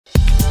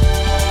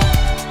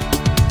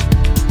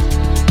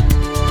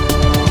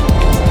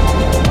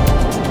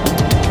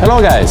Hello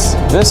guys!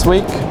 This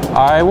week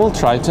I will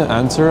try to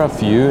answer a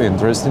few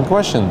interesting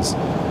questions.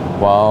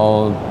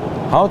 Well,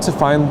 how to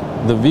find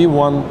the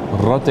V1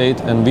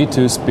 rotate and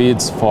V2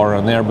 speeds for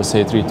an Airbus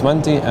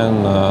A320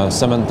 and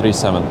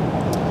 737.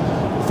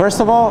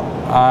 First of all,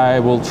 I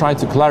will try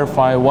to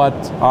clarify what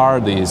are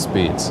these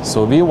speeds.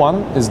 So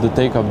V1 is the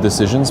takeoff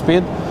decision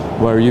speed,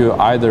 where you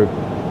either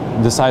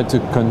decide to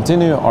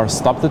continue or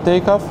stop the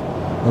takeoff.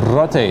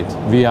 Rotate,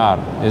 VR,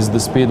 is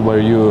the speed where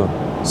you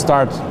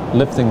start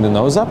lifting the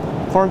nose up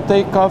for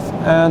takeoff,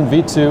 and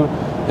V2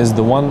 is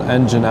the one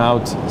engine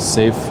out,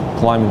 safe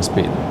climbing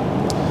speed.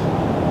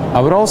 I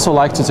would also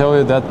like to tell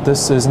you that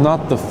this is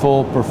not the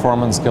full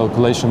performance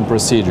calculation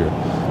procedure.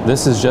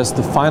 This is just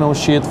the final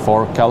sheet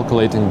for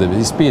calculating the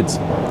V speeds.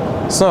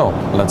 So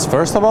let's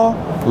first of all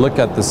look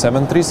at the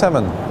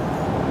 737.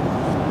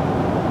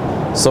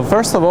 So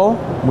first of all,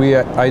 we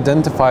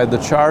identify the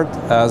chart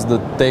as the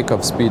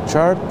takeoff speed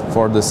chart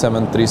for the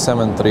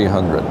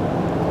 737-300.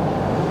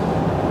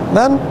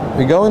 Then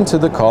we go into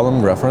the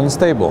column reference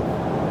table.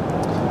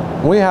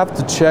 We have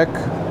to check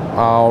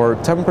our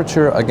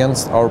temperature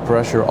against our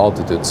pressure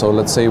altitude. So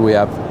let's say we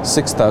have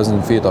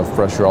 6,000 feet of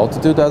pressure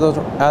altitude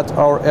at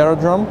our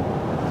aerodrome,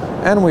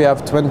 and we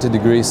have 20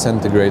 degrees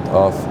centigrade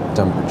of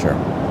temperature.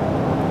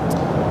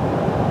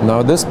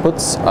 Now this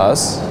puts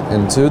us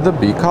into the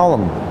B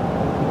column.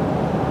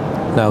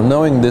 Now,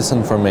 knowing this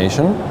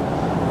information,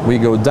 we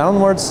go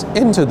downwards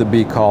into the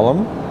B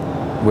column,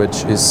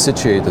 which is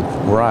situated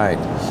right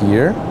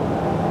here,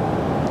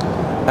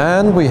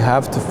 and we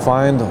have to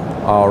find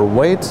our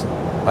weight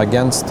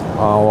against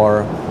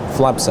our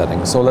flap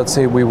setting. So let's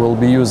say we will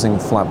be using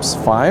flaps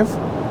 5,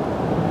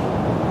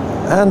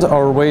 and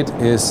our weight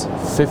is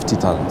 50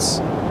 tons.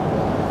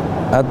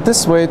 At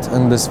this weight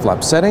and this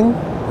flap setting,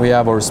 we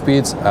have our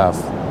speeds at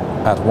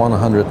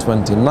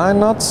 129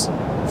 knots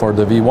for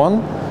the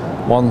V1,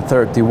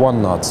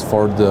 131 knots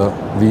for the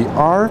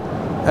VR,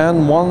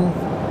 and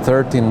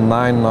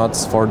 139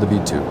 knots for the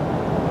V2.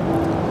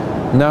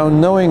 Now,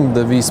 knowing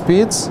the V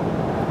speeds,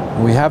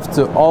 we have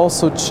to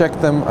also check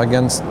them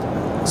against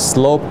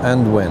slope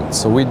and wind.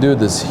 So we do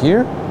this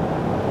here.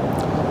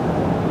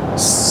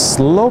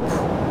 Slope,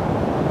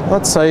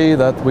 let's say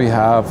that we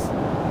have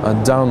a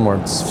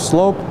downward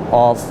slope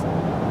of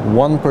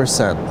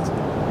 1%.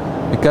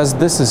 Because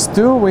this is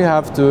 2, we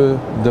have to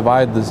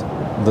divide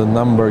the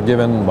number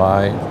given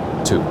by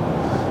 2.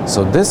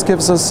 So this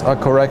gives us a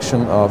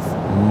correction of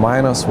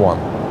 -1.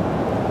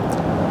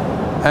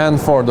 And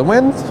for the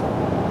wind,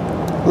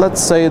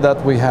 let's say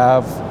that we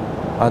have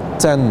a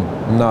 10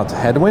 knot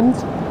headwind,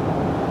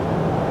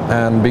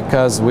 and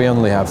because we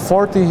only have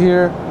 40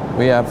 here,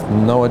 we have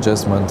no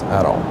adjustment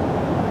at all.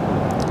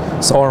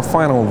 So our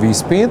final V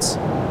speeds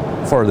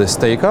for this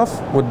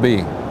takeoff would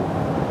be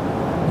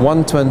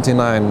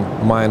 129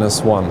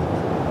 minus 1,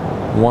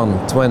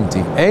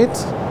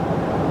 128,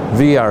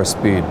 VR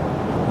speed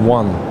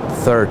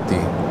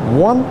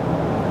 131,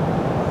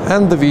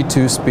 and the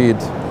V2 speed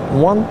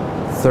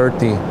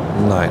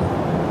 139.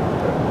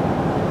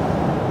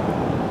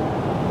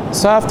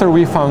 So after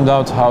we found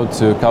out how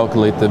to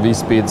calculate the V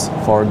speeds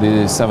for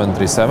the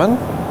 737,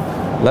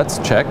 let's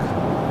check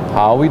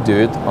how we do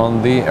it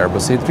on the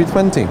Airbus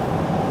A320.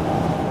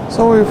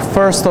 So we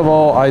first of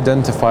all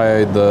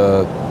identify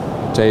the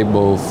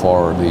table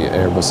for the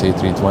Airbus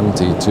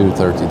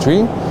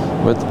A320-233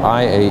 with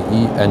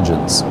IAE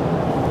engines.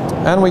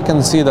 And we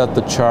can see that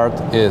the chart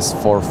is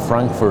for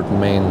Frankfurt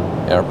Main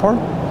Airport,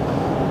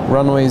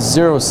 runway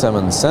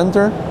 07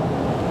 center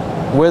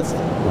with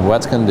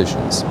wet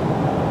conditions.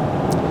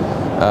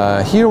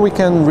 Here we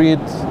can read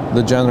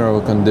the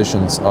general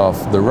conditions of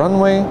the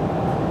runway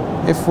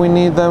if we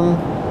need them.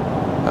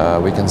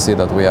 We can see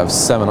that we have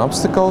 7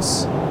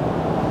 obstacles.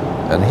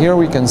 And here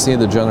we can see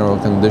the general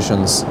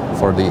conditions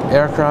for the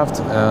aircraft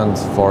and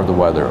for the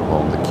weather.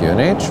 Well, the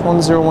QNH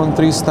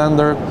 1013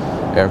 standard,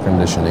 air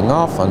conditioning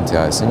off,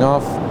 anti-icing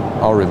off,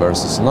 our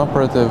reverse is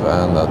inoperative,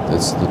 and that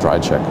is the dry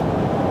check.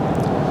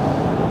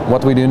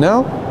 What we do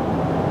now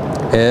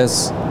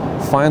is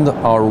find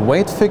our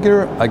weight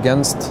figure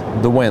against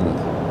the wind.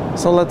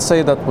 So let's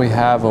say that we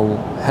have a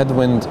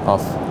headwind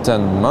of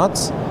 10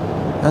 knots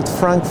at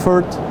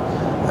Frankfurt,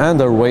 and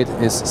our weight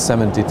is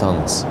 70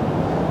 tons.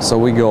 So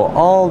we go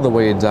all the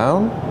way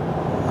down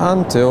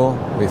until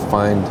we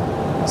find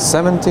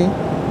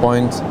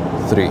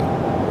 70.3,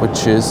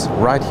 which is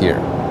right here.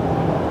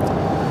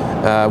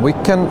 We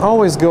can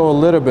always go a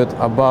little bit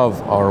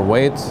above our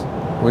weight,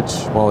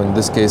 which, well, in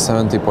this case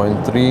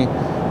 70.3,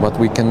 but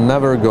we can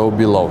never go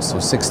below, so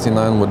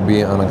 69 would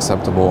be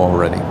unacceptable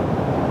already.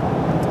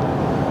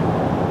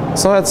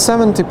 So at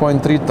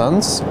 70.3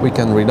 tons, we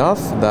can read off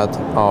that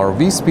our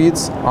V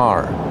speeds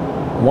are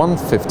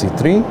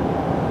 153,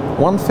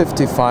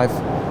 155,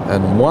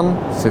 and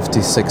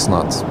 156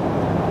 knots.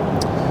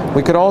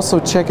 We could also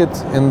check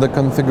it in the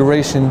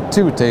configuration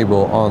 2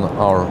 table on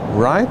our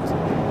right,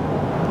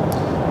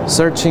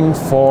 searching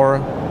for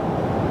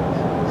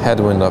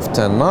headwind of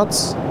 10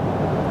 knots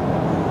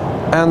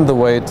and the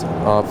weight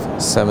of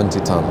 70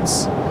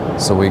 tons.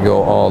 So we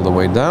go all the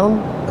way down,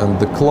 and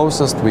the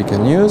closest we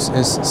can use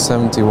is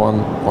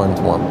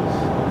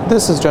 71.1.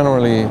 This is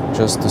generally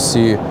just to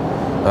see,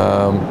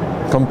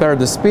 compare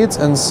the speeds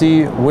and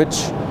see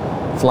which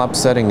flap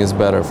setting is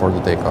better for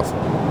the takeoff.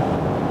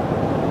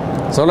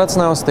 So let's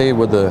now stay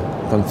with the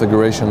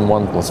configuration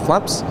 1 plus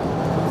flaps.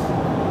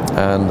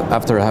 And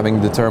after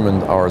having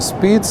determined our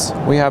speeds,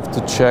 we have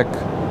to check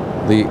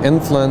the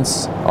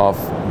influence of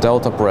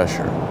delta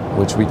pressure,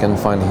 which we can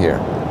find here.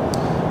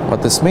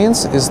 What this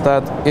means is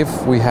that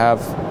if we have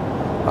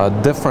a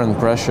different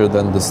pressure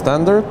than the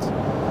standard,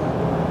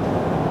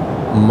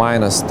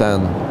 minus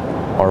 10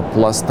 or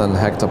plus 10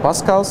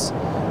 hectopascals,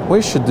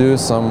 we should do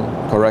some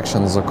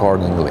corrections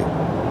accordingly.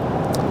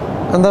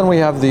 And then we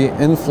have the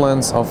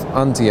influence of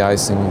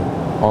anti-icing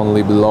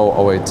only below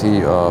OAT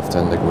of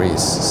 10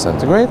 degrees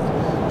centigrade,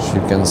 which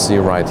you can see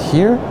right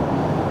here.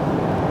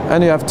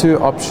 And you have two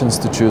options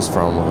to choose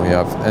from. We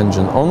have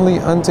engine only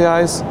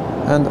anti-ice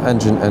and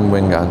engine and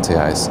wing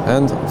anti-ice.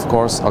 And of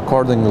course,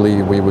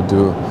 accordingly, we would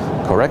do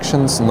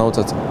corrections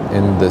noted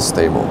in this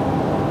table.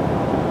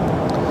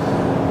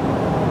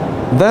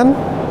 Then,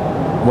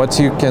 what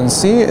you can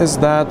see is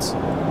that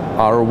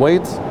our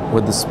weight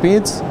with the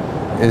speeds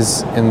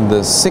is in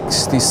the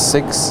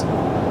 66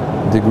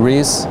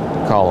 degrees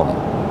column.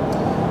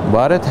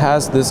 But it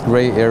has this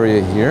gray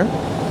area here.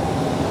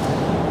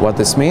 What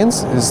this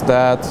means is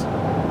that,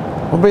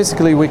 well,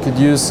 basically we could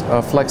use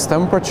a flex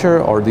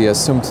temperature or the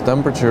assumed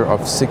temperature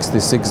of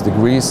 66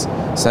 degrees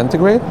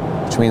centigrade,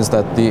 which means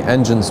that the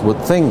engines would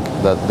think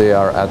that they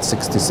are at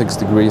 66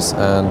 degrees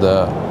and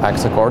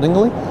act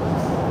accordingly.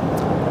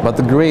 But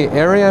the gray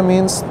area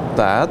means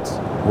that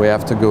we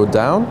have to go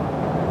down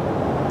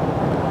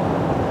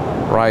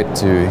right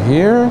to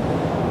here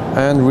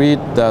and read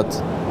that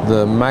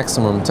the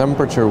maximum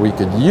temperature we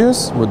could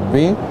use would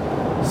be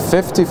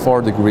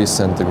 54 degrees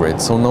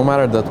centigrade. So no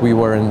matter that we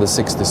were in the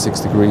 66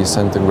 degrees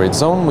centigrade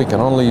zone, we can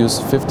only use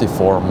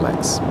 54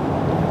 max.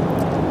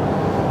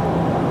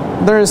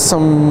 There is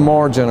some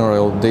more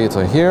general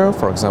data here,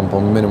 for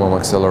example, minimum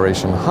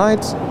acceleration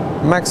height,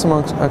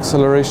 maximum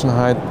acceleration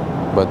height,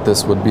 but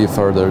this would be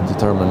further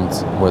determined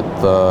with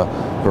the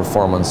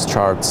performance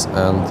charts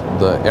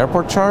and the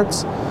airport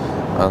charts.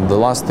 And the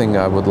last thing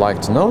I would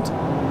like to note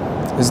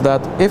is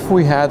that if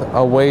we had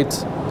a weight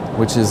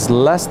which is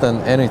less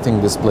than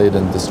anything displayed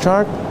in this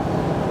chart,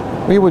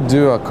 we would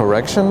do a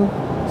correction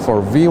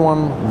for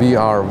V1,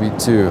 VR,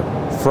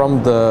 V2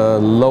 from the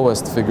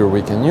lowest figure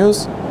we can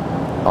use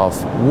of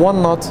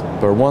 1 knot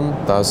per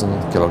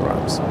 1,000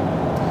 kilograms.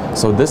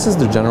 So this is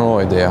the general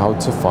idea how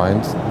to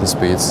find the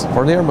speeds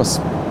for the Airbus.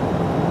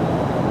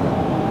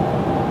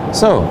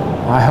 So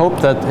I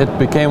hope that it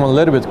became a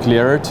little bit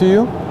clearer to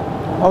you.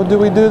 How do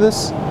we do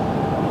this?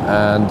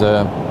 And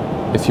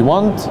if you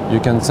want, you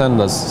can send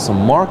us some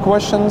more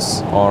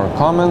questions or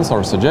comments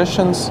or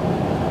suggestions.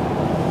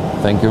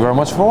 Thank you very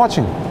much for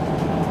watching.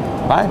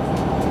 Bye.